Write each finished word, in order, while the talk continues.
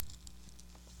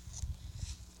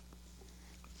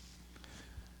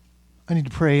I need to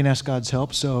pray and ask God's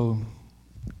help, so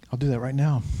I'll do that right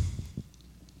now.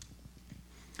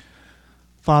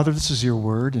 Father, this is your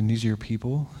word, and these are your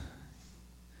people.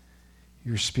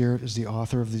 Your Spirit is the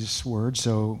author of this word,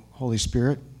 so Holy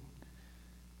Spirit,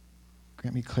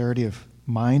 grant me clarity of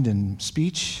mind and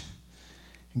speech,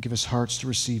 and give us hearts to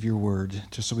receive your word,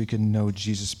 just so we can know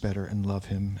Jesus better and love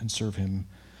him and serve him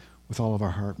with all of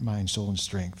our heart, mind, soul, and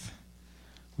strength.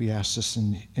 We ask this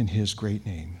in his great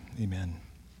name. Amen.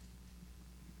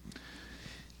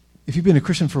 If you've been a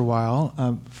Christian for a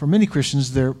while, for many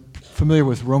Christians, they're familiar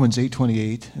with Romans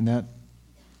 8:28, and that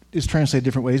is translated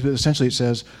different ways, but essentially it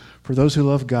says, for those who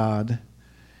love God,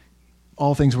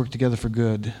 all things work together for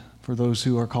good, for those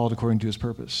who are called according to his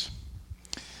purpose.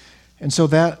 And so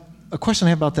a question I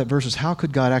have about that verse is, how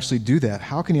could God actually do that?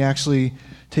 How can he actually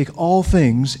take all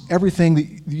things, everything that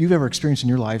you've ever experienced in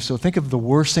your life, so think of the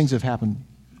worst things that have happened,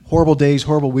 horrible days,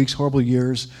 horrible weeks, horrible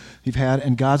years you've had,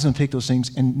 and God's going to take those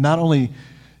things and not only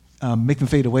make them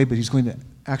fade away, but he's going to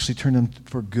actually turn them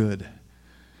for good.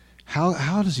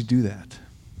 How does he do that?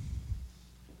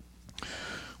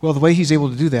 Well, the way he's able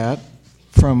to do that,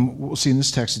 from what we'll see in this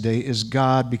text today, is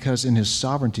God, because in his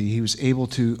sovereignty, he was able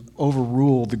to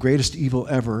overrule the greatest evil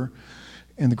ever,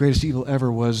 and the greatest evil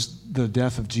ever was the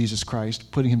death of Jesus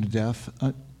Christ, putting him to death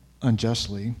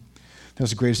unjustly. That was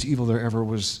the greatest evil there ever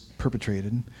was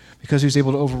perpetrated. Because he was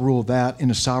able to overrule that in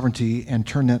his sovereignty and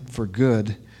turn that for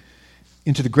good,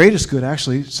 into the greatest good,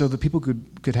 actually, so that people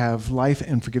could have life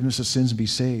and forgiveness of sins and be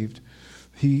saved.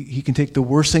 He can take the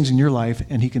worst things in your life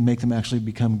and he can make them actually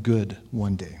become good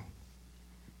one day.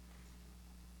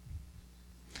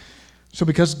 So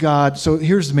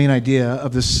here's the main idea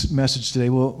of this message today.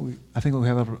 Well, I think we'll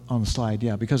have it up on the slide.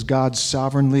 Yeah, because God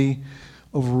sovereignly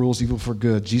overrules evil for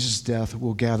good, Jesus' death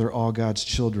will gather all God's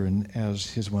children as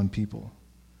his one people.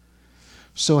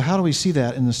 So how do we see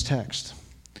that in this text?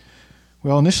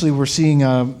 Well, initially we're seeing,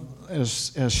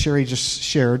 as Sherry just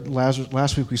shared,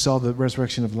 last week we saw the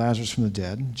resurrection of Lazarus from the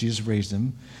dead. Jesus raised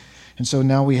him. And so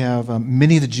now we have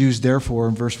many of the Jews, therefore,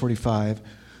 in verse 45,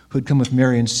 who had come with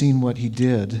Mary and seen what he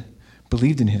did,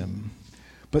 believed in him.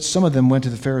 But some of them went to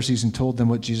the Pharisees and told them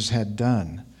what Jesus had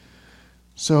done.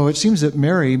 So it seems that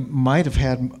Mary might have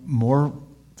had more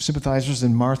sympathizers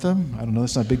than Martha. I don't know,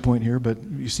 that's not a big point here, but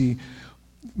you see,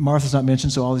 Martha's not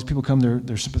mentioned, so all these people come,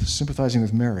 they're sympathizing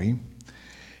with Mary.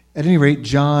 At any rate,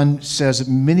 John says that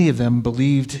many of them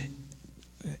believed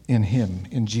in him,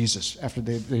 in Jesus, after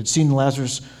they'd seen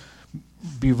Lazarus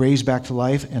be raised back to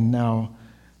life, and now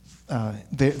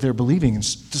they're believing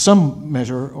to some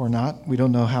measure or not. We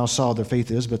don't know how solid their faith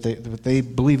is, but they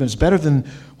believe, and it's better than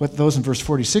what those in verse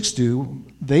 46 do.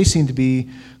 They seem to be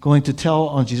going to tell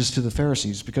on Jesus to the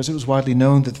Pharisees, because it was widely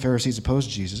known that the Pharisees opposed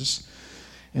Jesus.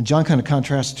 And John kind of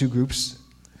contrasts two groups.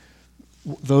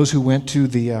 Those who went to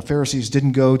the Pharisees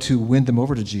didn't go to win them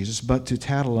over to Jesus, but to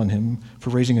tattle on him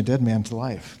for raising a dead man to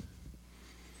life.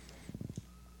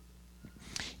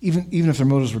 Even if their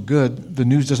motives were good, the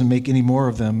news doesn't make any more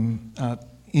of them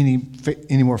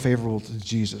any more favorable to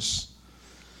Jesus.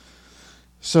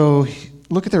 So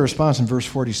look at their response in verse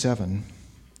 47.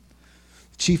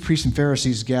 The chief priests and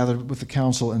Pharisees gathered with the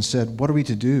council and said, "What are we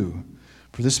to do?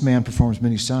 For this man performs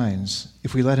many signs.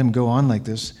 If we let him go on like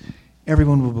this,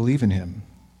 everyone will believe in him.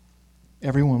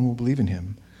 Everyone will believe in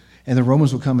him. And the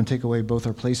Romans will come and take away both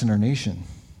our place and our nation."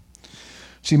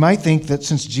 So you might think that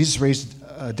since Jesus raised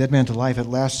a dead man to life, at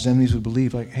last his enemies would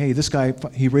believe, like, hey, this guy,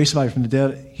 he raised somebody from the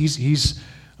dead. He's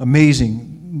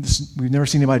amazing. We've never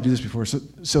seen anybody do this before.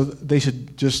 So they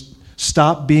should just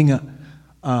stop being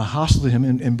hostile to him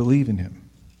and believe in him.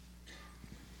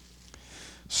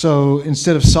 So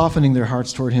instead of softening their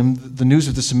hearts toward him, the news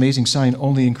of this amazing sign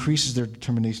only increases their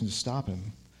determination to stop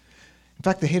him. In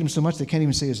fact, they hate him so much they can't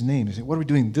even say his name. They say, "What are we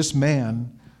doing? This man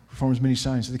performs many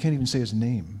signs," so they can't even say his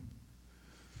name.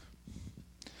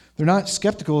 They're not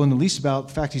skeptical in the least about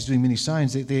the fact he's doing many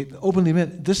signs. They openly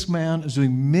admit, this man is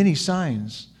doing many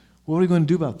signs. What are we going to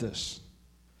do about this?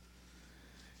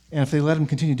 And if they let him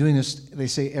continue doing this, they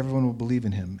say everyone will believe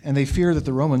in him. And they fear that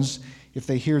the Romans, if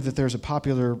they hear that there's a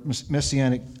popular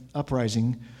messianic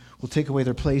uprising, will take away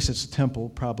their place at the temple,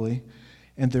 probably,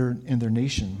 and their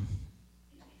nation.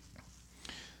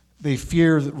 They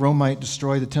fear that Rome might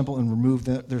destroy the temple and remove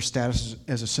their status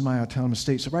as a semi-autonomous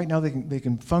state. So right now they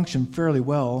can function fairly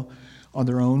well on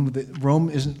their own. Rome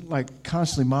isn't like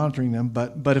constantly monitoring them,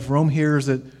 but if Rome hears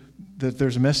that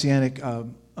there's a messianic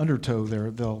undertow there,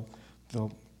 they'll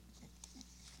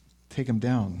take them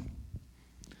down.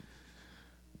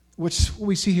 What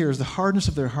we see here is the hardness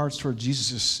of their hearts toward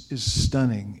Jesus is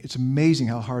stunning. It's amazing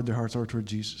how hard their hearts are toward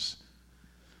Jesus.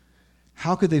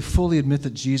 How could they fully admit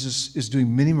that Jesus is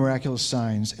doing many miraculous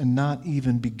signs and not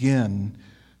even begin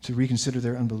to reconsider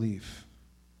their unbelief?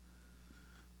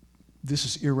 This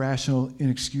is irrational,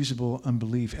 inexcusable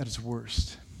unbelief at its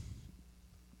worst.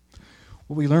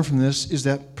 What we learn from this is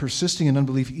that persisting in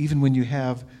unbelief, even when you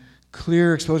have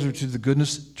clear exposure to the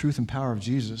goodness, truth, and power of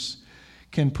Jesus,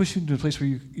 can push you into a place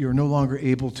where you're no longer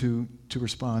able to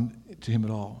respond to him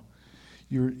at all.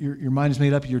 Your mind is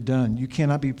made up, you're done. You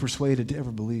cannot be persuaded to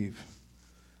ever believe.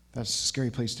 That's a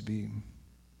scary place to be.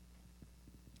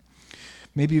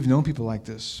 Maybe you've known people like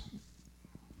this.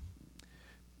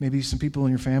 Maybe some people in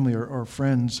your family or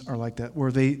friends are like that,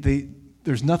 where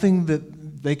there's nothing that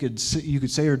you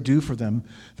could say or do for them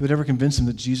that would ever convince them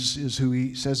that Jesus is who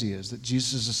he says he is, that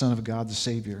Jesus is the Son of God, the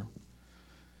Savior.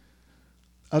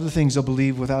 Other things they'll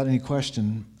believe without any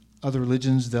question. Other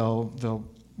religions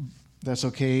that's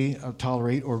okay,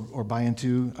 tolerate or buy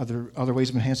into. Other ways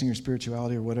of enhancing your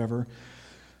spirituality or whatever,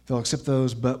 they'll accept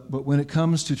those. But when it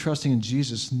comes to trusting in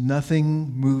Jesus,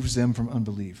 nothing moves them from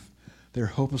unbelief. They're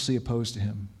hopelessly opposed to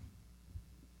him.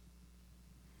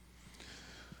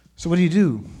 So what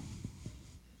do?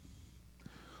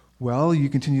 Well, you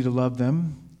continue to love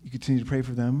them. You continue to pray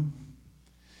for them.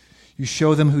 You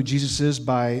show them who Jesus is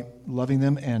by loving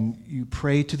them, and you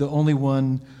pray to the only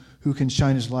one who can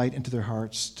shine his light into their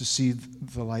hearts to see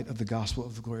the light of the gospel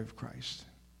of the glory of Christ.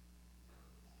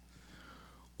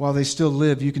 While they still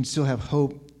live, you can still have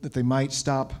hope that they might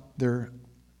stop their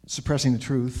suppressing the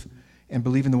truth and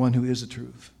believe in the one who is the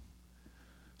truth.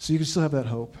 So you can still have that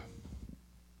hope.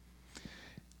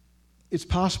 It's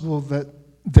possible that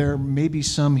there may be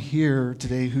some here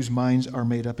today whose minds are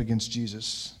made up against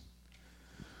Jesus,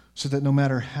 so that no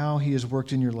matter how he has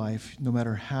worked in your life, no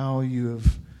matter how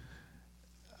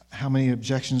many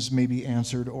objections may be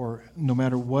answered, or no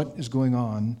matter what is going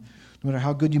on, no matter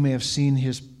how good you may have seen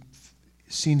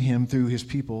him through his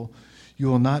people, you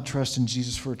will not trust in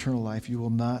Jesus for eternal life. You will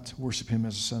not worship him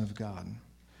as the Son of God.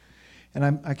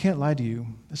 And I can't lie to you,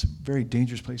 that's a very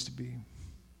dangerous place to be.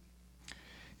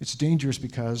 It's dangerous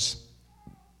because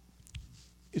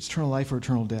it's eternal life or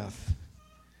eternal death.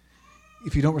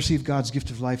 If you don't receive God's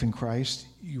gift of life in Christ,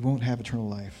 you won't have eternal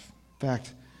life. In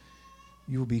fact,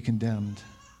 you will be condemned.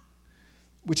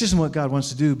 Which isn't what God wants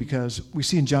to do, because we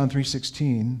see in John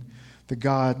 3:16 that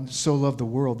God so loved the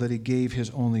world that he gave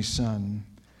his only Son,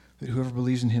 that whoever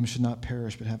believes in him should not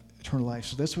perish but have eternal life.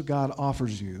 So that's what God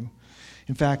offers you.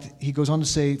 In fact, he goes on to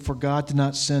say, for God did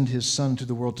not send his Son to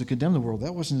the world to condemn the world.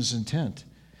 That wasn't his intent.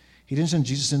 He didn't send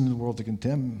Jesus into the world to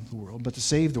condemn the world, but to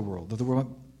save the world, that the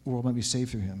world might be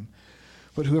saved through him.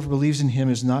 But whoever believes in him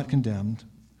is not condemned.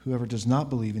 Whoever does not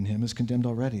believe in him is condemned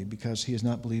already, because he has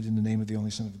not believed in the name of the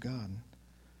only Son of God.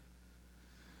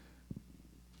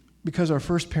 Because our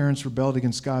first parents rebelled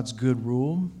against God's good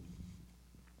rule,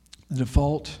 the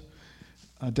default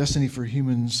destiny for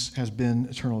humans has been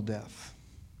eternal death.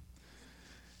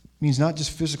 It means not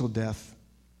just physical death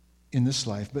in this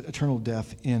life, but eternal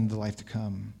death in the life to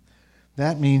come.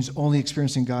 That means only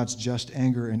experiencing God's just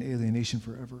anger and alienation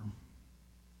forever.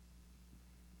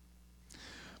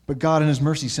 But God in his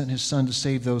mercy sent his Son to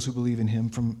save those who believe in him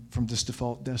from this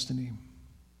default destiny,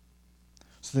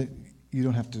 so that you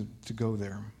don't have to go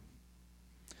there.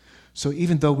 So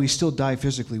even though we still die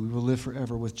physically, we will live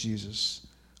forever with Jesus,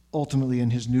 ultimately in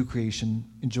his new creation,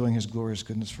 enjoying his glorious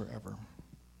goodness forever.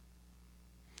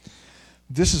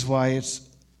 This is why it's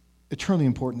eternally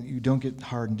important that you don't get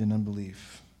hardened in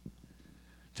unbelief.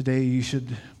 Today you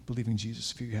should believe in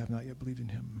Jesus if you have not yet believed in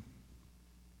him.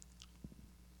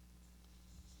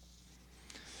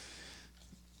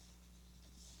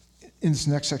 In this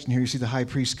next section here, you see the high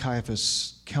priest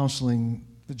Caiaphas counseling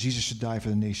that Jesus should die for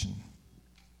the nation.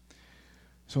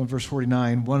 So in verse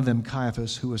 49, one of them,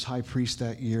 Caiaphas, who was high priest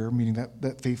that year, meaning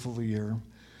that faithful year,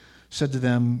 said to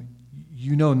them,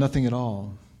 you know nothing at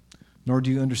all, nor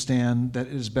do you understand that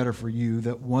it is better for you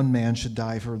that one man should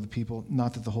die for the people,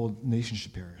 not that the whole nation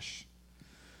should perish.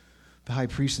 The high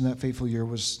priest in that faithful year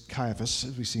was Caiaphas,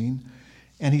 as we've seen,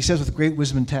 and he says with great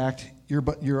wisdom and tact,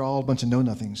 you're all a bunch of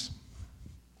know-nothings.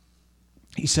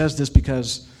 He says this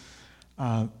because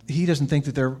he doesn't think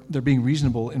that they're being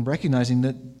reasonable in recognizing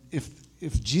that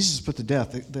if Jesus put to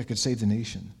death, that could save the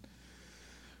nation,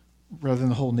 rather than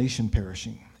the whole nation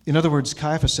perishing. In other words,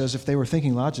 Caiaphas says if they were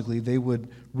thinking logically, they would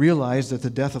realize that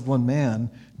the death of one man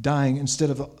dying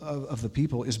instead of the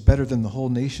people is better than the whole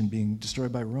nation being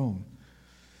destroyed by Rome.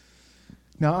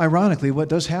 Now, ironically, what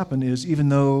does happen is, even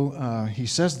though he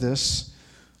says this,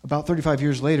 about 35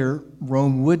 years later,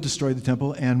 Rome would destroy the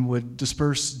temple and would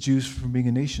disperse Jews from being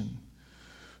a nation.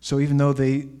 So even though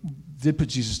they did put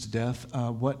Jesus to death,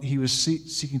 what he was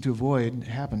seeking to avoid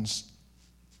happens.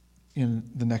 in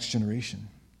the next generation.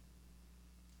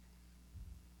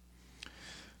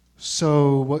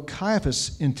 So what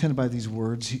Caiaphas intended by these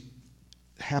words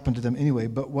happened to them anyway,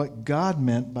 but what God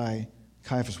meant by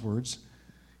Caiaphas' words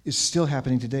is still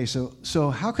happening today. So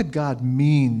how could God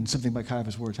mean something by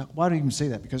Caiaphas' words? Why do you even say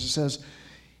that? Because it says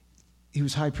he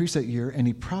was high priest that year and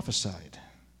he prophesied.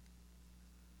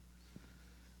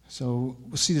 So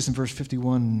we'll see this in verse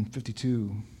 51 and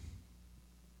 52.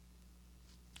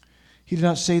 He did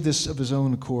not say this of his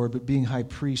own accord, but being high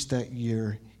priest that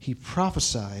year, he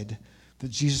prophesied that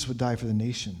Jesus would die for the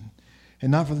nation,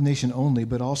 and not for the nation only,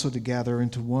 but also to gather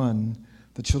into one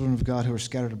the children of God who are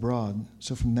scattered abroad.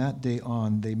 So from that day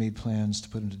on, they made plans to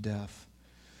put him to death.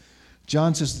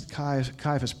 John says that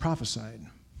Caiaphas prophesied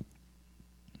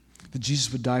that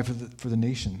Jesus would die for the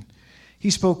nation. He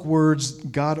spoke words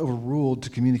God overruled to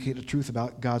communicate the truth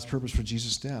about God's purpose for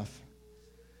Jesus' death.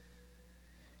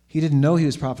 He didn't know he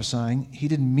was prophesying. He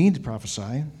didn't mean to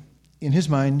prophesy. In his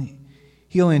mind,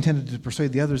 he only intended to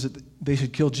persuade the others that they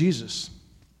should kill Jesus,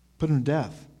 put him to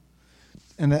death.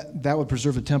 And that would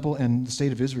preserve the temple and the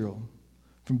state of Israel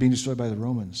from being destroyed by the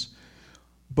Romans.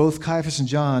 Both Caiaphas and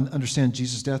John understand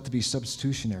Jesus' death to be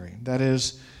substitutionary. That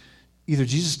is, either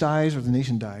Jesus dies or the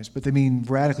nation dies, but they mean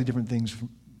radically different things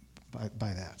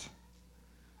by that.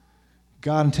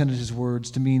 God intended his words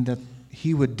to mean that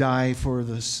he would die for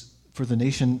the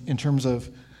nation in terms of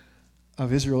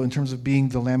Israel, in terms of being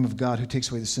the Lamb of God who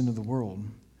takes away the sin of the world.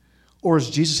 Or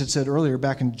as Jesus had said earlier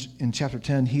back in chapter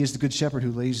 10, he is the good shepherd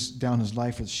who lays down his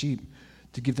life for the sheep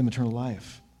to give them eternal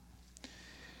life.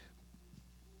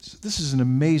 So this is an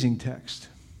amazing text.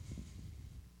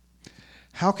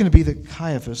 How can it be that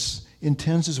Caiaphas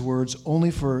intends his words only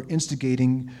for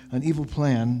instigating an evil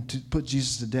plan to put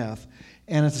Jesus to death,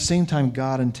 and at the same time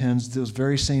God intends those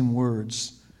very same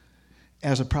words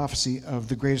as a prophecy of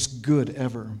the greatest good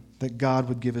ever, that God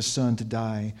would give his son to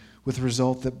die, with the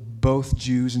result that both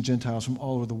Jews and Gentiles from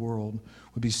all over the world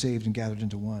would be saved and gathered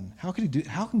into one? How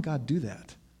can God do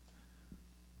that?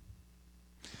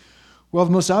 Well,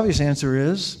 the most obvious answer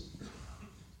is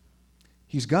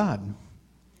he's God.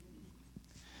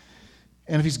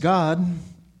 And if he's God,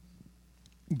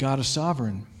 God is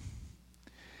sovereign.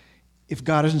 If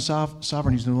God isn't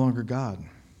sovereign, he's no longer God.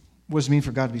 What does it mean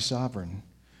for God to be sovereign?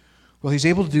 Well, he's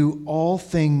able to do all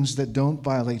things that don't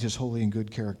violate his holy and good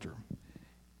character.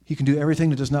 He can do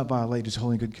everything that does not violate his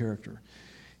holy and good character.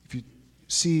 If you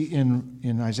see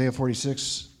in Isaiah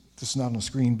 46, this is not on the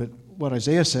screen, but what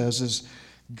Isaiah says is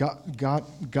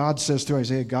God says through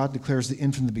Isaiah, God declares the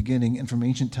end from the beginning and from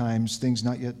ancient times things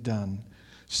not yet done,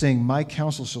 saying, my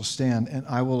counsel shall stand and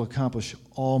I will accomplish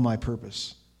all my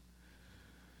purpose.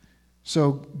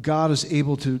 So God is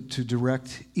able to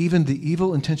direct even the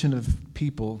evil intention of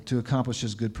people to accomplish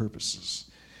his good purposes.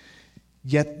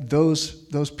 Yet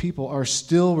those people are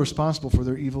still responsible for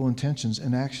their evil intentions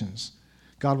and actions.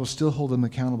 God will still hold them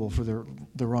accountable for their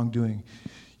wrongdoing.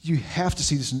 You have to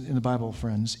see this in the Bible,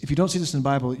 friends. If you don't see this in the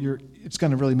Bible, it's going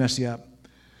to really mess you up.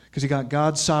 Because you got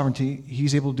God's sovereignty.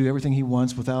 He's able to do everything he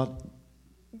wants without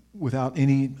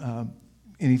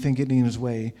anything getting in his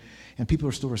way. And people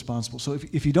are still responsible. So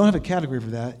if you don't have a category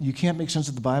for that, you can't make sense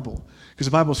of the Bible. Because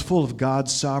the Bible is full of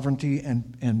God's sovereignty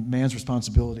and man's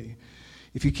responsibility.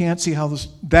 If you can't see how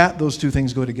those two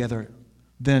things go together,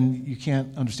 then you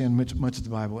can't understand much of the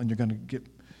Bible, and you're going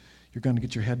to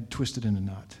get your head twisted in a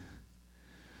knot.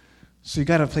 So you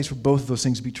got to have a place for both of those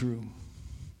things to be true.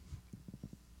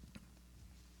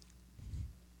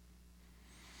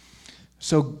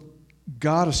 So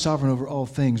God is sovereign over all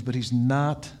things, but he's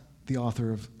not the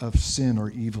author of sin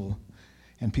or evil,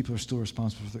 and people are still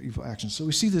responsible for their evil actions. So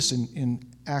we see this in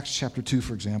Acts chapter 2,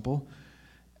 for example.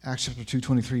 Acts chapter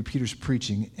 2:23, Peter's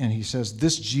preaching, and he says,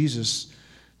 this Jesus,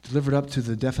 delivered up to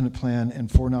the definite plan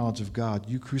and foreknowledge of God,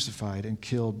 you crucified and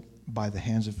killed by the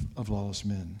hands of lawless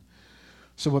men.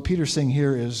 So what Peter's saying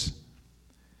here is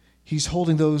he's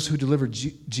holding those who delivered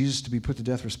Jesus to be put to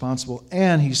death responsible,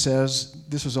 and he says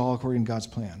this was all according to God's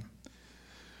plan.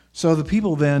 So the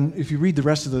people then, if you read the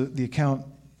rest of the account,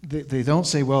 they don't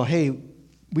say, well, hey,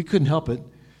 we couldn't help it.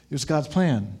 It was God's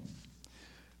plan.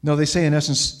 No, they say in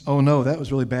essence, oh no, that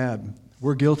was really bad.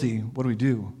 We're guilty. What do we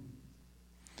do?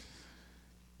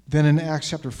 Then in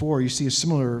Acts chapter 4, you see a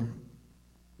similar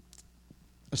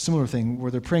thing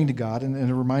where they're praying to God and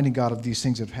they're reminding God of these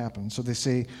things that have happened. So they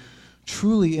say,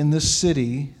 truly in this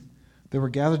city they were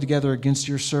gathered together against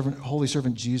your holy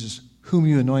servant Jesus, whom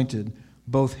you anointed,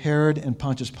 both Herod and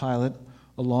Pontius Pilate,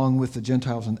 along with the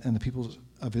Gentiles and the people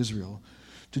of Israel,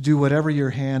 to do whatever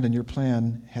your hand and your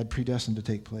plan had predestined to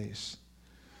take place.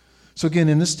 So again,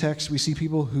 in this text, we see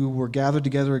people who were gathered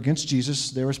together against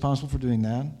Jesus. They're responsible for doing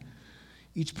that.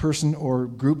 each person or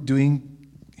group doing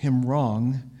him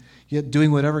wrong, yet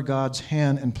doing whatever God's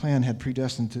hand and plan had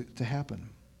predestined to happen.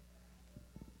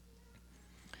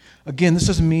 Again, this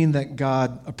doesn't mean that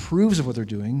God approves of what they're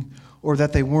doing or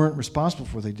that they weren't responsible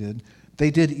for what they did.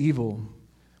 They did evil,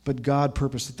 but God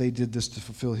purposed that they did this to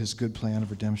fulfill his good plan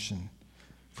of redemption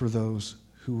for those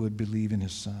who would believe in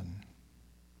his Son.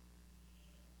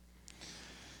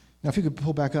 Now, if you could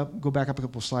go back up a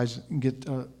couple of slides and get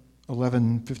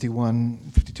 11, 51,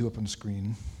 52 up on the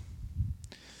screen.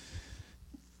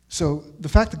 So the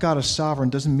fact that God is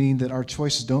sovereign doesn't mean that our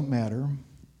choices don't matter,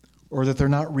 or that they're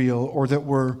not real, or that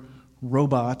we're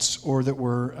robots, or that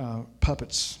we're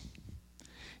puppets.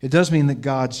 It does mean that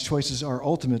God's choices are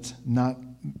ultimate, not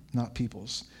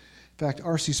people's. In fact,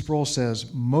 R.C. Sproul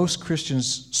says, most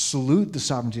Christians salute the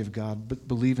sovereignty of God, but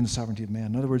believe in the sovereignty of man.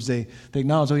 In other words, they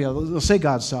acknowledge, they'll say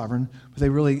God's sovereign, but they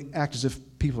really act as if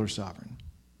people are sovereign.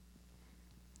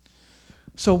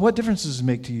 So what difference does it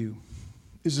make to you?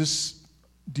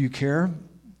 Do you care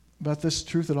about this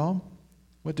truth at all?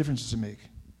 What difference does it make?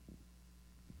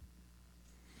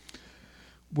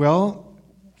 Well,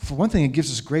 for one thing, it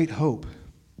gives us great hope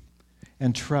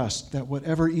and trust that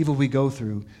whatever evil we go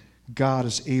through, God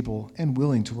is able and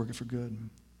willing to work it for good.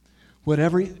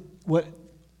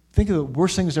 Think of the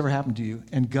worst thing that's ever happened to you,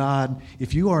 and God,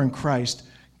 if you are in Christ,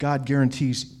 God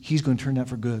guarantees he's going to turn that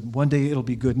for good. One day it'll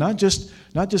be good. Not just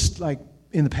like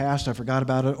in the past, I forgot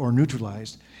about it, or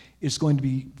neutralized. It's going to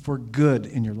be for good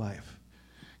in your life.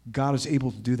 God is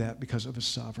able to do that because of his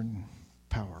sovereign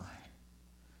power.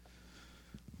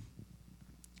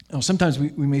 Now, sometimes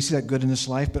we may see that good in this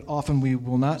life, but often we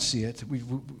will not see it. We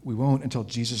won't until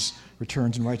Jesus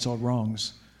returns and rights all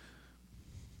wrongs.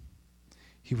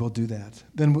 He will do that.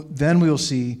 Then we will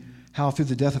see how through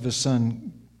the death of his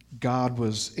Son, God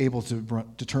was able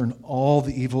to turn all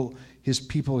the evil his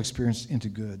people experienced into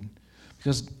good.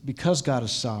 Because God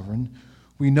is sovereign,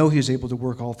 we know he is able to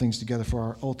work all things together for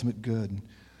our ultimate good.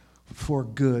 For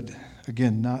good,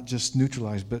 again, not just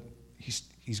neutralized, but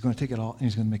he's going to take it all and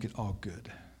he's going to make it all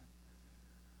good.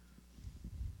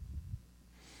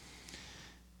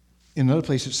 In another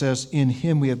place it says, in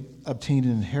him we have obtained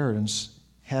an inheritance,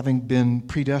 having been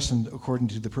predestined according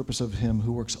to the purpose of him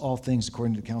who works all things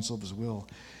according to the counsel of his will.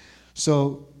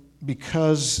 So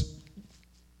because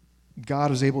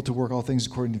God is able to work all things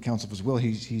according to the counsel of his will,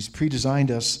 he's predesigned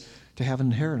us to have an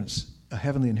inheritance, a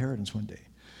heavenly inheritance one day.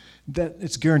 That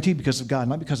it's guaranteed because of God,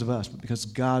 not because of us, but because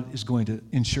God is going to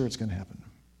ensure it's going to happen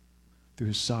through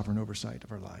his sovereign oversight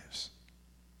of our lives.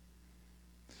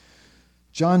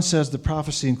 John says the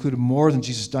prophecy included more than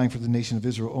Jesus dying for the nation of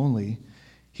Israel only.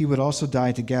 He would also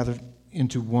die to gather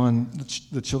into one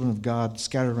the children of God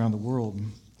scattered around the world.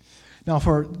 Now,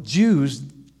 for Jews,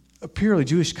 a purely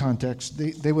Jewish context,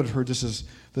 they would have heard this as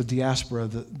the diaspora,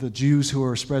 the Jews who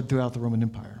are spread throughout the Roman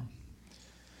Empire.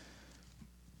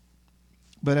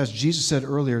 But as Jesus said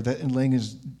earlier, that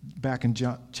back in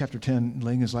John, chapter 10,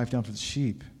 laying his life down for the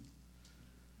sheep,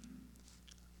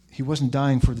 he wasn't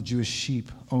dying for the Jewish sheep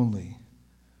only.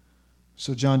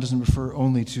 So John doesn't refer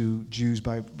only to Jews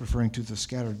by referring to the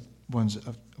scattered ones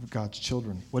of God's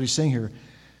children. What he's saying here,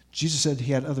 Jesus said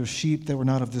he had other sheep that were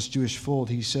not of this Jewish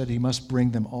fold. He said he must bring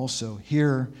them also.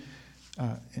 Here,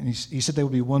 and he said there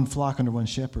would be one flock under one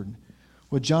shepherd.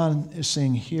 What John is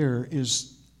saying here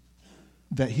is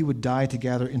that he would die to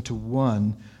gather into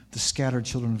one the scattered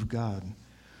children of God.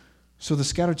 So the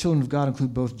scattered children of God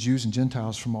include both Jews and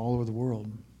Gentiles from all over the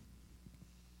world.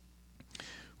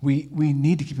 We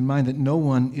need to keep in mind that no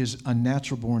one is a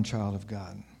natural-born child of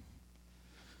God. In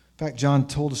fact, John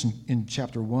told us in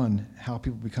chapter 1 how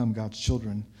people become God's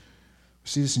children. We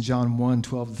see this in John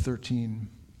 1:12-13.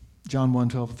 John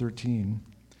 1:12-13.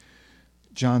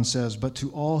 John says, "But to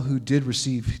all who did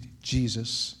receive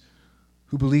Jesus,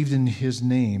 who believed in his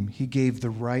name, he gave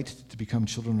the right to become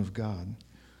children of God,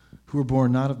 who were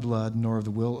born not of blood, nor of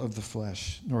the will of the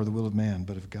flesh, nor the will of man,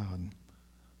 but of God."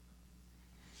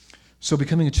 So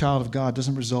becoming a child of God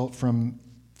doesn't result from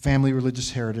family religious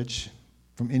heritage,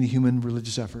 from any human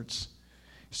religious efforts.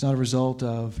 It's not a result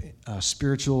of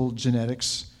spiritual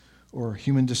genetics or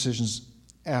human decisions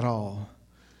at all.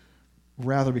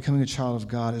 Rather, becoming a child of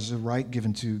God is a right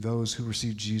given to those who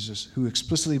receive Jesus, who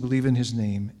explicitly believe in his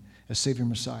name as Savior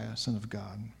Messiah, Son of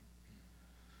God.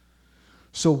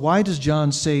 So why does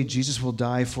John say Jesus will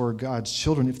die for God's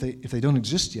children if they don't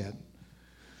exist yet?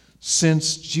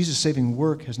 Since Jesus' saving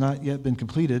work has not yet been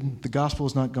completed, the gospel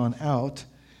has not gone out,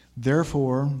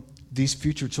 therefore, these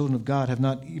future children of God have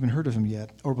not even heard of him yet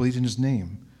or believed in his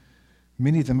name.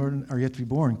 Many of them are yet to be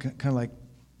born, kind of like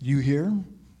you here.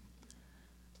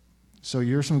 So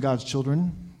you're some of God's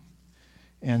children,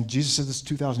 And Jesus said this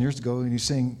 2,000 years ago, and he's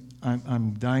saying,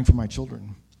 I'm dying for my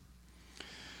children.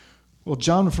 Well,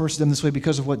 John refers to them this way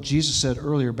because of what Jesus said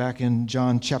earlier back in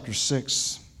John chapter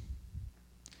 6.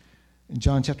 In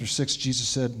John chapter 6, Jesus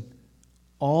said,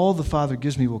 all the Father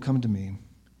gives me will come to me,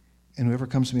 and whoever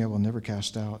comes to me I will never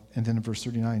cast out. And then in verse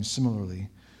 39, similarly,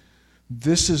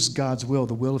 this is God's will,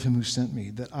 the will of him who sent me,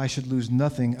 that I should lose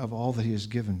nothing of all that he has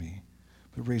given me,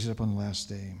 but raise it up on the last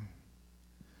day.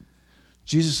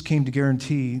 Jesus came to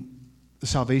guarantee the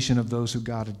salvation of those who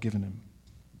God had given him.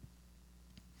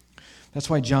 That's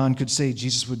why John could say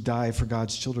Jesus would die for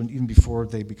God's children even before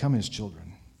they become his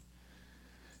children.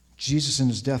 Jesus in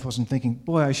his death wasn't thinking,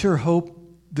 boy, I sure hope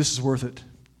this is worth it.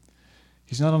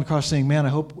 He's not on the cross saying, man, I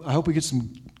hope we get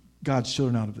some God's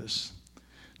children out of this.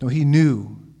 No, he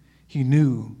knew he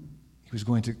was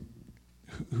going to,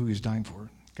 who he was dying for,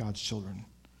 God's children.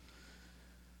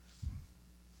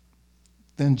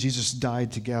 Then Jesus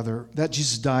died together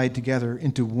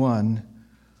into one,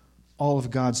 all of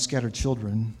God's scattered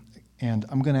children. And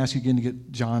I'm going to ask you again to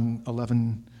get John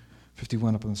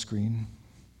 11:51 up on the screen.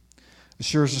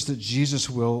 Assures us that Jesus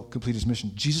will complete his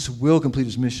mission. Jesus will complete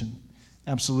his mission.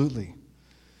 Absolutely.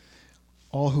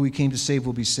 All who he came to save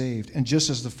will be saved. And just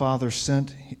as the Father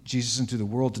sent Jesus into the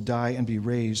world to die and be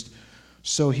raised,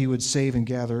 so he would save and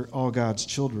gather all God's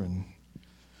children.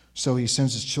 So he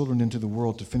sends his children into the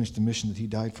world to finish the mission that he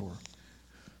died for.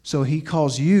 So he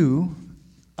calls you,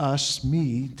 us,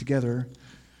 me, together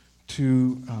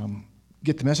to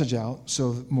get the message out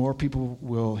so that more people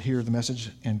will hear the message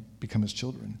and become his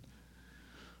children.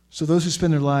 So those who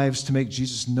spend their lives to make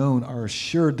Jesus known are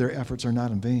assured their efforts are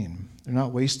not in vain. They're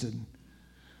not wasted.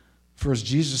 For as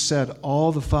Jesus said,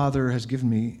 all the Father has given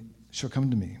me shall come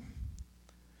to me,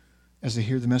 as they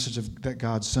hear the message of that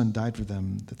God's Son died for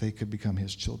them, that they could become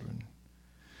his children.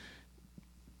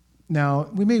 Now,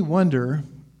 we may wonder,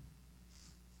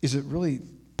 is it really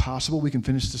possible we can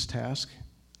finish this task?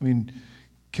 I mean,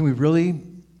 can we really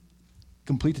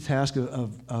complete the task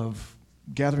of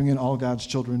gathering in all God's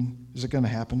children? Is it going to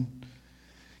happen?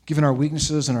 Given our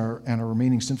weaknesses and our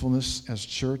remaining sinfulness as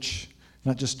church,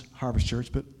 not just Harvest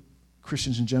Church, but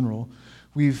Christians in general,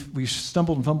 we've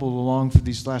stumbled and fumbled along for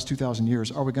these last 2,000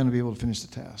 years. Are we going to be able to finish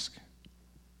the task?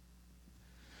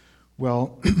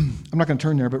 Well, I'm not going to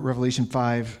turn there, but Revelation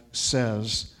 5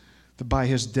 says that by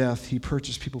his death he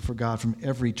purchased people for God from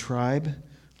every tribe,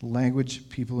 language,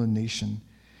 people, and nation.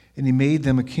 And he made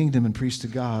them a kingdom and priests to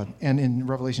God. And in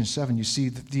Revelation 7, you see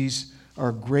that these are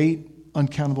a great,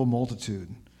 uncountable multitude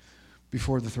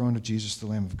before the throne of Jesus, the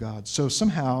Lamb of God. So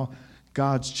somehow,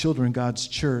 God's children, God's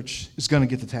church, is going to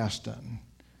get the task done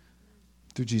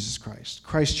through Jesus Christ.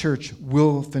 Christ's church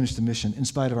will finish the mission in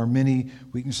spite of our many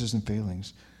weaknesses and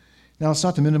failings. Now, it's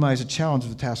not to minimize the challenge of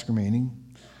the task remaining.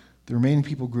 The remaining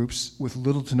people groups with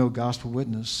little to no gospel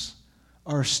witness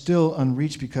are still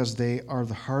unreached because they are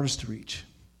the hardest to reach.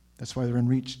 That's why they're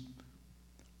unreached.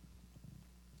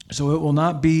 So it will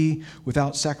not be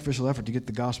without sacrificial effort to get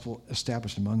the gospel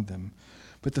established among them.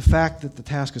 But the fact that the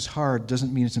task is hard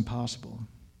doesn't mean it's impossible.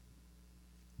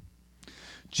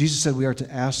 Jesus said we are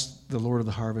to ask the Lord of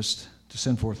the harvest to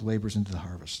send forth laborers into the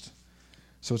harvest.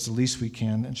 So it's the least we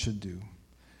can and should do.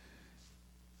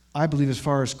 I believe as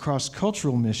far as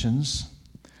cross-cultural missions,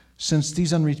 since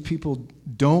these unreached people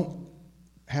don't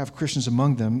have Christians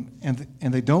among them and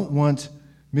they don't want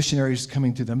missionaries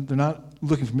coming to them, they're not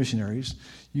looking for missionaries.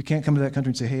 You can't come to that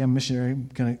country and say, hey, I'm a missionary,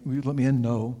 will you let me in?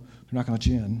 No, they're not going to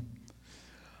let you in.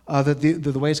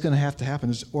 The way it's going to have to happen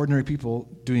is ordinary people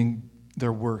doing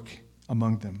their work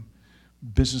among them.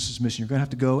 Business is mission. You're going to have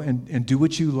to go and do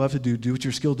what you love to do what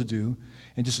you're skilled to do,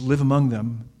 and just live among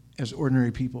them as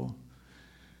ordinary people.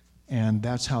 And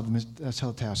that's how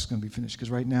the task is going to be finished. Because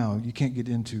right now, you can't get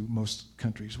into most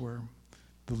countries where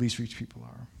the least reached people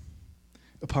are,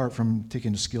 apart from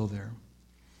taking a skill there.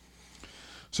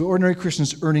 So ordinary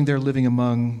Christians earning their living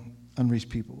among unreached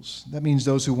peoples. That means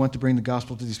those who want to bring the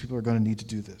gospel to these people are going to need to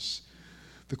do this.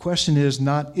 The question is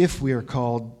not if we are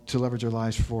called to leverage our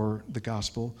lives for the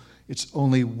gospel, it's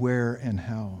only where and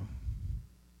how.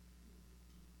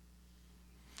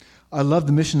 I love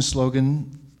the mission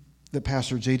slogan that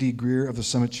Pastor J.D. Greer of the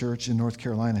Summit Church in North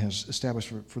Carolina has established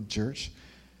for the church.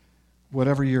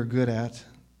 Whatever you're good at,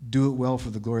 do it well for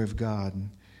the glory of God,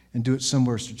 and do it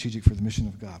somewhere strategic for the mission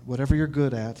of God. Whatever you're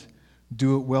good at,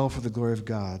 do it well for the glory of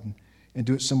God, and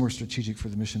do it somewhere strategic for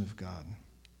the mission of God.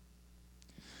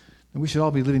 And we should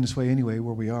all be living this way anyway,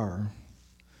 where we are.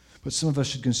 But some of us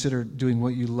should consider doing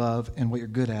what you love and what you're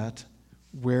good at,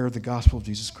 where the gospel of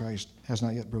Jesus Christ has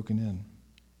not yet broken in.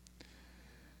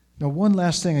 Now, one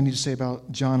last thing I need to say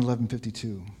about John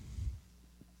 11:52.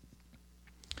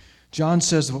 John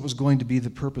says what was going to be the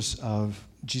purpose of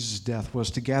Jesus' death was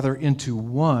to gather into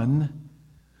one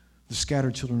the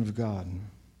scattered children of God.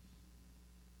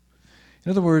 In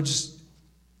other words,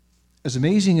 as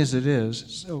amazing as it is,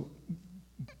 so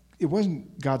it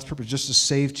wasn't God's purpose just to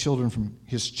save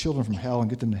his children from hell and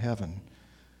get them to heaven.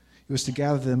 It was to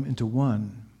gather them into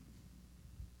one.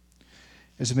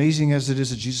 As amazing as it is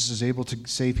that Jesus is able to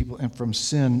save people from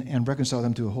sin and reconcile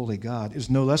them to a holy God, it is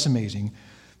no less amazing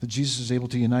that Jesus is able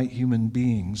to unite human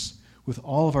beings with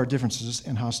all of our differences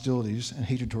and hostilities and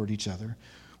hatred toward each other,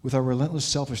 with our relentless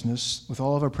selfishness, with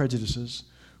all of our prejudices,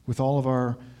 with all of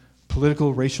our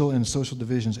political, racial, and social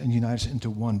divisions, and unite us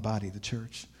into one body, the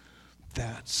church.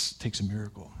 That takes a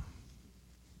miracle.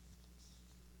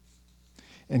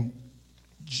 And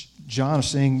John is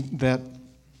saying that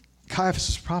Caiaphas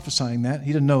is prophesying that.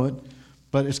 He didn't know it,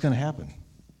 but it's going to happen.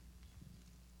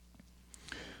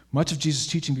 Much of Jesus'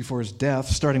 teaching before his death,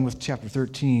 starting with chapter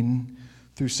 13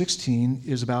 through 16,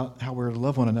 is about how we're to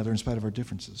love one another in spite of our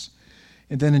differences.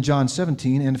 And then in John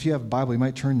 17, and if you have a Bible, you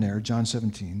might turn there, John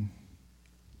 17.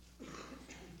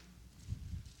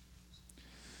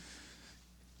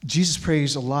 Jesus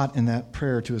prays a lot in that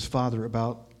prayer to his Father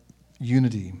about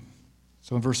unity.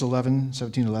 So in verse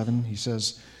 17:11, he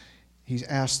says, he's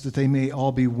asked that they may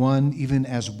all be one, even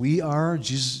as we are,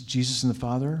 Jesus and the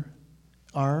Father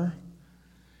are.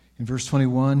 In verse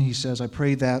 21, he says, I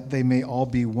pray that they may all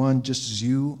be one, just as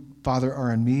you, Father,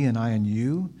 are in me and I in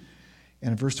you.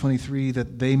 And in verse 23,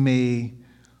 that they may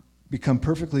become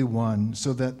perfectly one,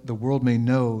 so that the world may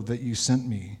know that you sent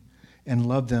me and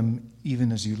love them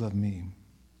even as you love me.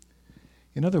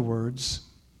 In other words,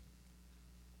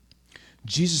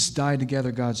 Jesus died to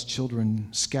gather God's children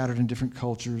scattered in different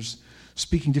cultures,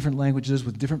 speaking different languages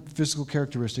with different physical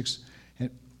characteristics, and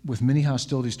with many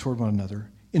hostilities toward one another,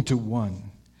 into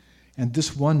one. And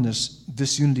this oneness,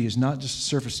 this unity, is not just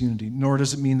surface unity, nor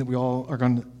does it mean that we all are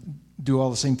going to do all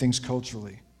the same things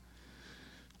culturally.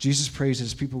 Jesus prays that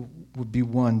his people would be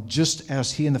one, just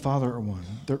as he and the Father are one.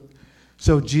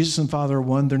 So Jesus and Father are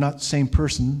one. They're not the same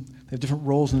person. They have different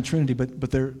roles in the Trinity,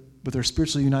 but they're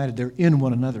spiritually united. They're in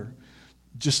one another.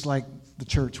 Just like the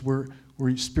church, we're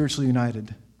spiritually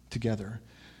united together,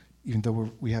 even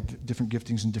though we have different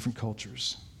giftings and different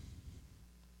cultures.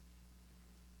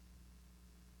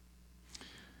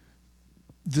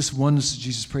 This oneness that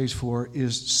Jesus prays for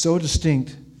is so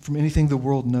distinct from anything the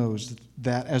world knows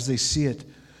that as they see it,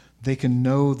 they can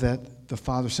know that the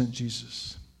Father sent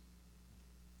Jesus.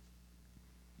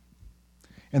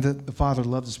 And that the Father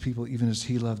loved his people even as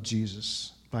he loved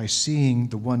Jesus by seeing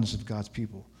the oneness of God's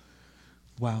people.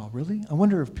 Wow, really? I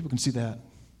wonder if people can see that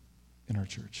in our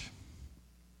church.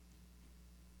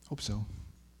 Hope so.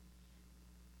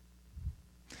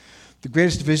 The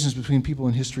greatest divisions between people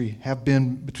in history have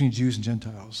been between Jews and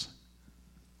Gentiles.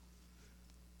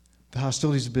 The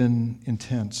hostilities have been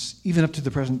intense, even up to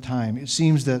the present time. It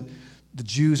seems that the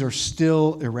Jews are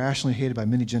still irrationally hated by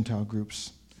many Gentile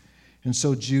groups, and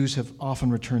so Jews have often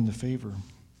returned the favor.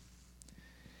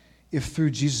 If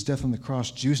through Jesus' death on the cross,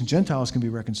 Jews and Gentiles can be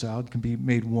reconciled, can be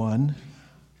made one,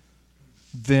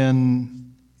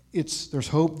 then there's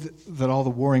hope that all the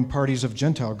warring parties of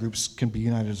Gentile groups can be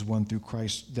united as one through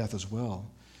Christ's death as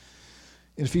well.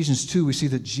 In Ephesians 2, we see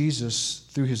that Jesus,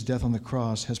 through his death on the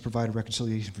cross, has provided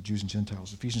reconciliation for Jews and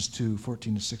Gentiles. Ephesians 2,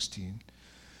 14-16.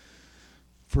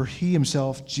 For he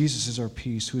himself, Jesus, is our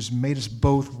peace, who has made us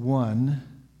both one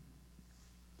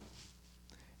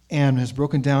and has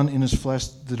broken down in his flesh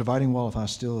the dividing wall of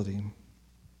hostility,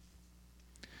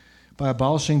 by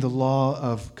abolishing the law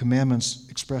of commandments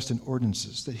expressed in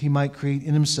ordinances, that he might create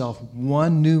in himself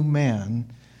one new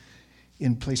man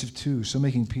in place of two, so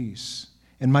making peace,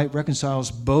 and might reconcile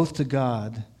us both to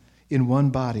God in one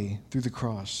body through the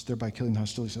cross, thereby killing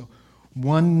hostility. So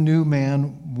one new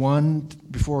man, one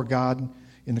before God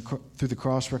through the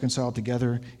cross, reconciled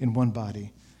together in one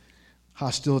body.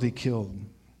 Hostility killed.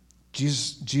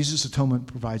 Jesus' atonement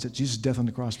provides it. Jesus' death on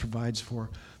the cross provides for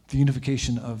the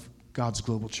unification of God's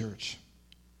global church.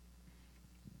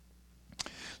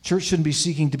 Church shouldn't be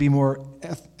seeking to be more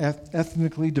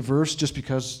ethnically diverse just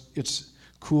because it's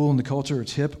cool in the culture,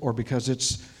 it's hip, or because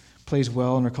it plays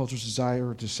well in our culture's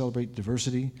desire to celebrate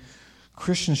diversity.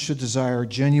 Christians should desire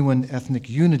genuine ethnic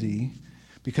unity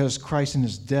because Christ in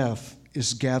his death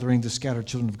is gathering the scattered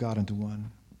children of God into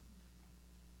one.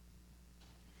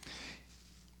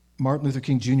 Martin Luther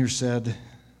King Jr. said,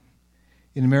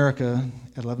 in America,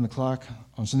 at 11 o'clock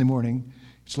on Sunday morning,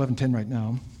 it's 11:10 right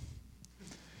now,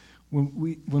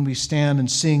 when we stand and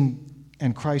sing,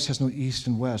 and Christ has no east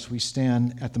and west, we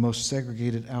stand at the most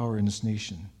segregated hour in this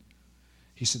nation.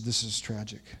 He said, this is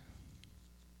tragic.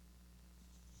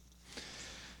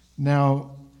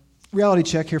 Now, reality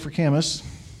check here for Camas.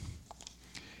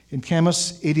 In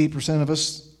Camas, 88% of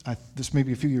us, this may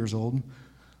be a few years old,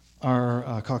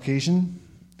 are Caucasian.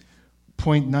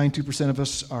 0.92% of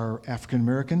us are African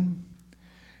American.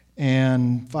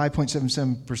 And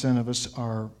 5.77% of us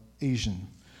are Asian.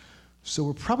 So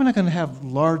we're probably not going to have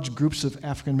large groups of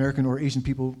African American or Asian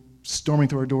people storming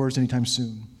through our doors anytime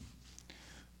soon.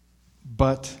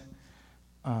 But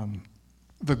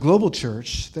the global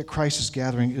church that Christ is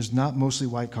gathering is not mostly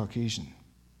white Caucasian.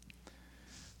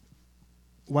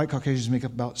 White Caucasians make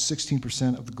up about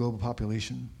 16% of the global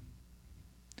population.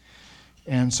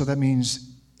 And so that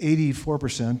means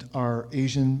 84% are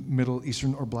Asian, Middle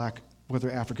Eastern, or Black,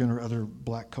 whether African or other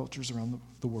Black cultures around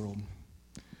the world.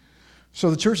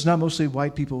 So the church is not mostly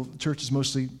white people. The church is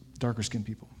mostly darker-skinned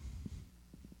people.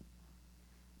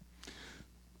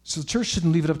 So the church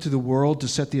shouldn't leave it up to the world to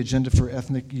set the agenda for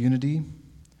ethnic unity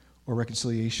or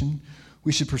reconciliation.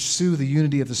 We should pursue the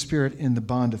unity of the Spirit in the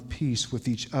bond of peace with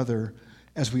each other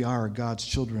as we are God's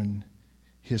children,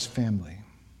 His family.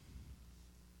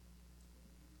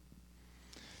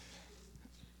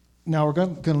 Now we're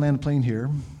going to land the plane here.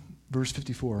 Verse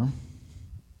 54.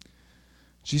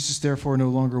 Jesus therefore no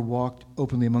longer walked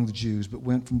openly among the Jews, but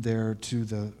went from there to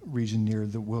the region near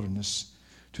the wilderness,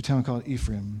 to a town called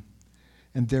Ephraim,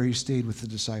 and there he stayed with the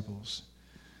disciples.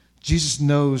 Jesus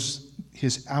knows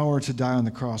his hour to die on the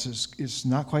cross is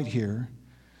not quite here,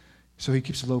 so he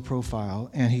keeps a low profile,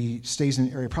 and he stays in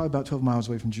an area probably about 12 miles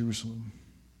away from Jerusalem.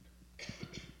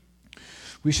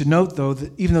 We should note, though,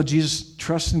 that even though Jesus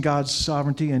trusts in God's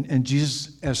sovereignty, and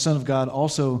Jesus, as Son of God,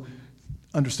 also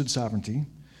understood sovereignty,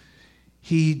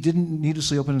 he didn't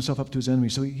needlessly open himself up to his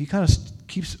enemies. So he kind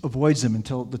of avoids them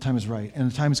until the time is right. And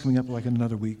the time is coming up like in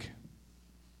another week.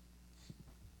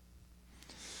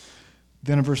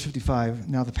 Then in verse 55,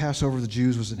 now the Passover of the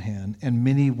Jews was at hand, and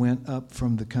many went up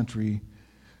from the country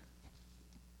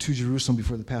to Jerusalem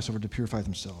before the Passover to purify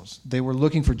themselves. They were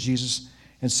looking for Jesus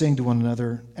and saying to one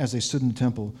another as they stood in the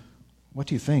temple, "What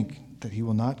do you think, that he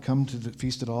will not come to the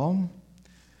feast at all?"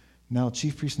 Now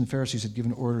chief priests and Pharisees had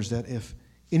given orders that if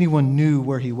anyone knew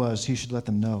where he was, he should let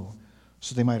them know,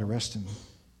 so they might arrest him.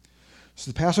 So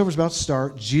the Passover is about to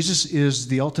start. Jesus is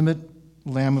the ultimate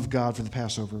Lamb of God for the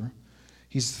Passover.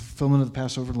 He's the fulfillment of the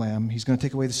Passover lamb. He's going to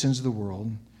take away the sins of the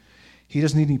world. He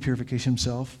doesn't need any purification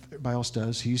himself. Everybody else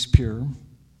does. He's pure.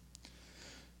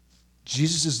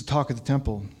 Jesus is the talk of the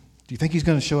temple. Do you think he's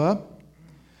going to show up?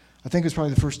 I think it's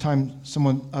probably the first time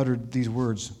someone uttered these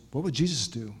words. What would Jesus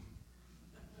do?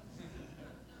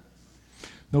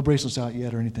 No bracelets out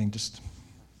yet or anything, just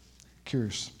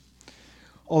curious.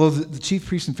 Although the chief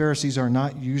priests and Pharisees are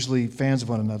not usually fans of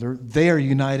one another, they are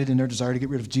united in their desire to get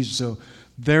rid of Jesus. So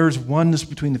there's oneness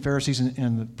between the Pharisees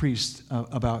and the priests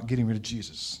about getting rid of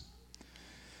Jesus.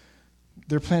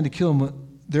 Their plan to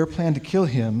kill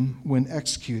him when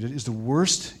executed is the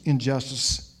worst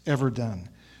injustice ever done.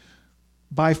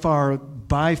 By far,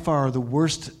 the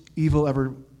worst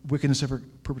wickedness ever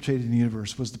perpetrated in the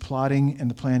universe was the plotting and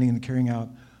the planning and the carrying out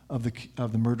of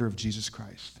the murder of Jesus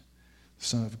Christ, the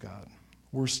Son of God.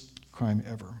 Worst crime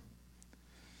ever.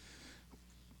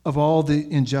 Of all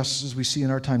the injustices we see in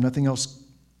our time, nothing else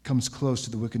comes close to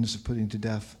the wickedness of putting to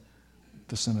death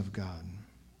the Son of God,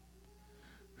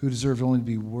 who deserved only to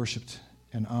be worshipped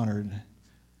and honored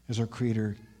as our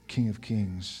Creator, King of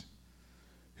Kings,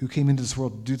 who came into this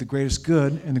world to do the greatest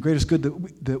good, and the greatest good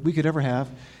that we could ever have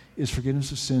is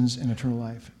forgiveness of sins and eternal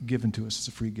life given to us as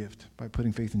a free gift by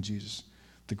putting faith in Jesus,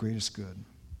 the greatest good.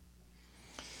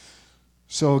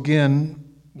 So again,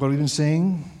 what we've been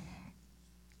saying,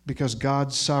 because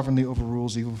God sovereignly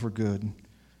overrules evil for good,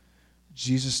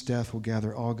 Jesus' death will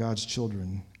gather all God's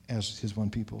children as his one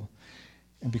people.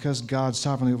 And because God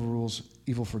sovereignly overrules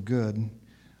evil for good,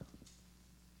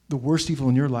 the worst evil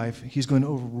in your life, he's going to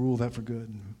overrule that for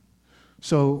good.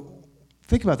 So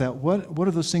think about that. What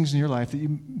are those things in your life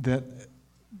that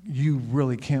you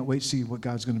really can't wait to see what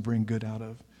God's going to bring good out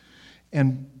of?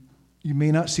 And you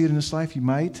may not see it in this life. You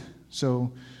might.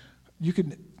 So you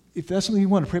could, if that's something you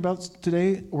want to pray about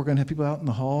today, we're going to have people out in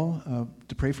the hall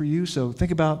to pray for you. So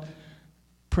think about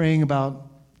praying about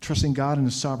trusting God in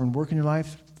his sovereign work in your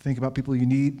life. Think about people you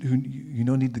need, who you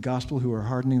know need the gospel, who are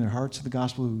hardening their hearts to the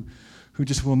gospel, who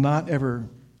just will not ever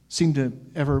seem to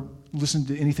ever listen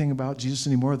to anything about Jesus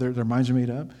anymore. Their minds are made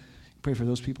up. Pray for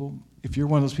those people. If you're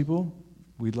one of those people,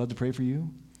 we'd love to pray for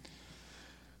you.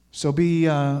 So I'm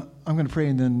going to pray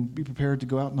and then be prepared to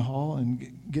go out in the hall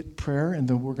and get prayer, and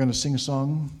then we're going to sing a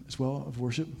song as well of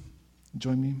worship.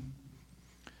 Join me.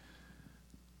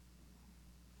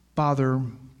 Father,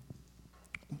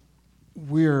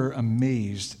 we're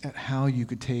amazed at how you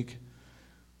could take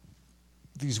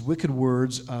these wicked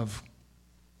words of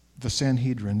the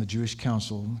Sanhedrin, the Jewish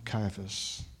council,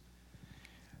 Caiaphas,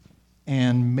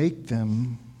 and make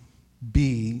them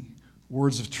be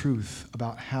words of truth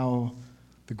about how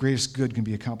the greatest good can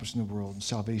be accomplished in the world, and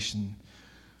salvation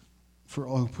for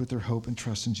all who put their hope and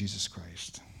trust in Jesus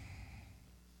Christ.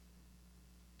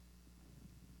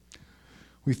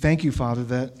 We thank you, Father,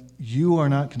 that you are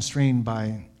not constrained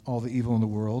by all the evil in the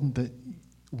world, that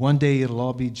one day it'll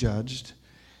all be judged,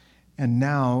 and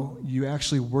now you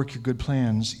actually work your good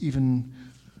plans even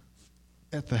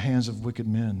at the hands of wicked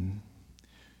men.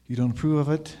 You don't approve of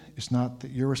it. It's not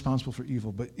that you're responsible for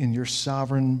evil, but in your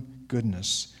sovereign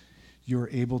goodness, you're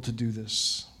able to do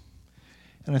this.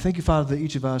 And I thank you, Father, that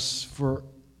each of us, for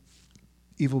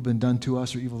evil been done to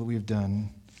us or evil that we have done,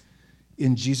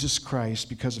 in Jesus Christ,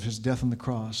 because of his death on the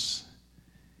cross,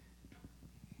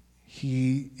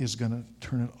 he is going to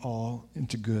turn it all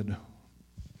into good.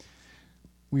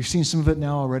 We've seen some of it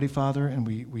now already, Father, and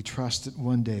we trust that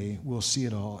one day we'll see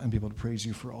it all and be able to praise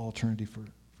you for all eternity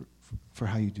for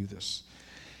how you do this.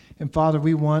 And Father,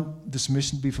 we want this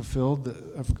mission to be fulfilled,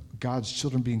 of God's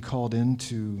children being called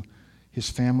into his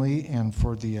family, and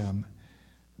for the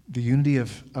unity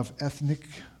of ethnic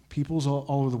peoples all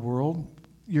over the world.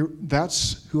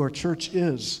 That's who our church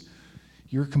is.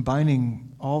 You're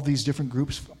combining all these different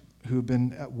groups who have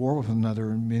been at war with one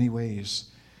another in many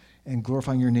ways, and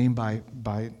glorifying your name by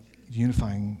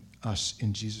unifying us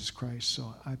in Jesus Christ.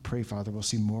 So I pray, Father, we'll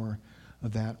see more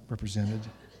of that represented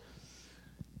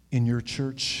in your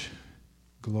church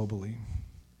globally,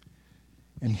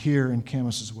 and here in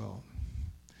Camas as well.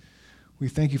 We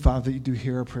thank you, Father, that you do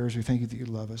hear our prayers. We thank you that you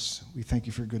love us. We thank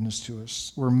you for your goodness to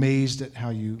us. We're amazed at how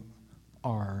you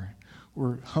are.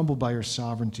 We're humbled by your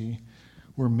sovereignty.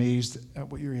 We're amazed at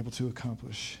what you're able to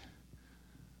accomplish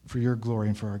for your glory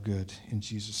and for our good. In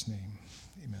Jesus' name,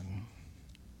 amen.